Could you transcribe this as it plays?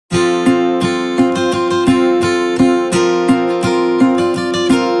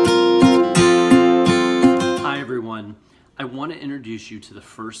introduce you to the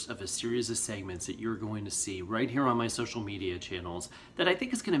first of a series of segments that you're going to see right here on my social media channels that I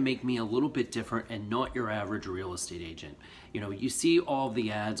think is going to make me a little bit different and not your average real estate agent. You know, you see all of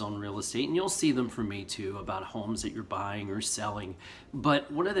the ads on real estate, and you'll see them from me too about homes that you're buying or selling.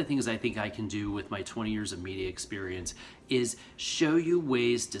 But one of the things I think I can do with my 20 years of media experience is show you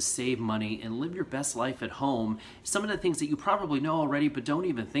ways to save money and live your best life at home. Some of the things that you probably know already but don't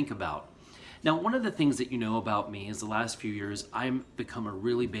even think about. Now, one of the things that you know about me is the last few years, I've become a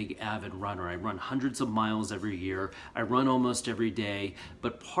really big avid runner. I run hundreds of miles every year. I run almost every day.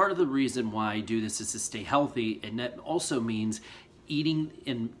 But part of the reason why I do this is to stay healthy, and that also means eating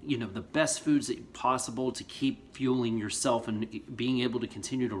the best foods that possible to keep fueling yourself and being able to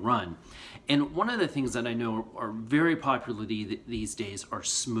continue to run. And one of the things that I know are very popular these days are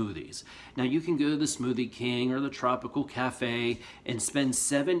smoothies. Now you can go to the Smoothie King or the Tropical Cafe and spend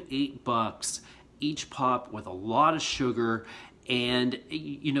 $7-8 each pop with a lot of sugar, and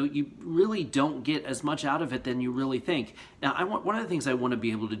you really don't get as much out of it than you really think. Now, one of the things I want to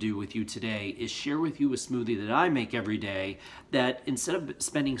be able to do with you today is share with you a smoothie that I make every day that instead of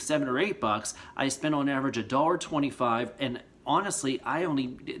spending $7 or $8, I spend on average $1.25, and honestly,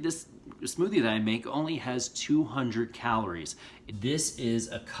 this smoothie that I make only has 200 calories. This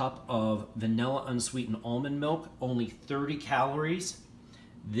is a cup of vanilla unsweetened almond milk, only 30 calories.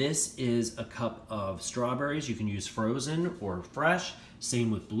 This is a cup of strawberries. You can use frozen or fresh. Same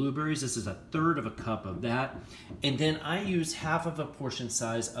with blueberries. This is 1/3 of a cup of that. And then I use half of a portion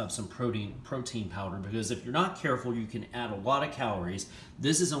size of some protein powder, because if you're not careful, you can add a lot of calories.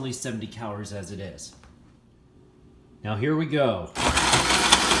 This is only 70 calories as it is. Now here we go.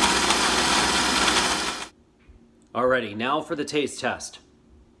 Alrighty, now for the taste test.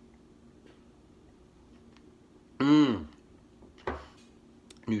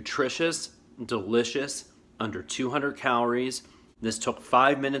 Nutritious, delicious, under 200 calories. This took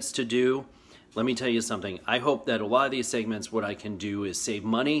 5 minutes to do. Let me tell you something. I hope that a lot of these segments, what I can do is save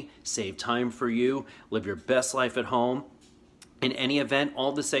money, save time for you, live your best life at home. In any event,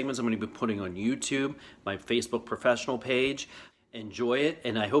 all the segments I'm going to be putting on YouTube, my Facebook professional page. Enjoy it,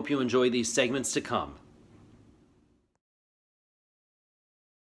 and I hope you enjoy these segments to come.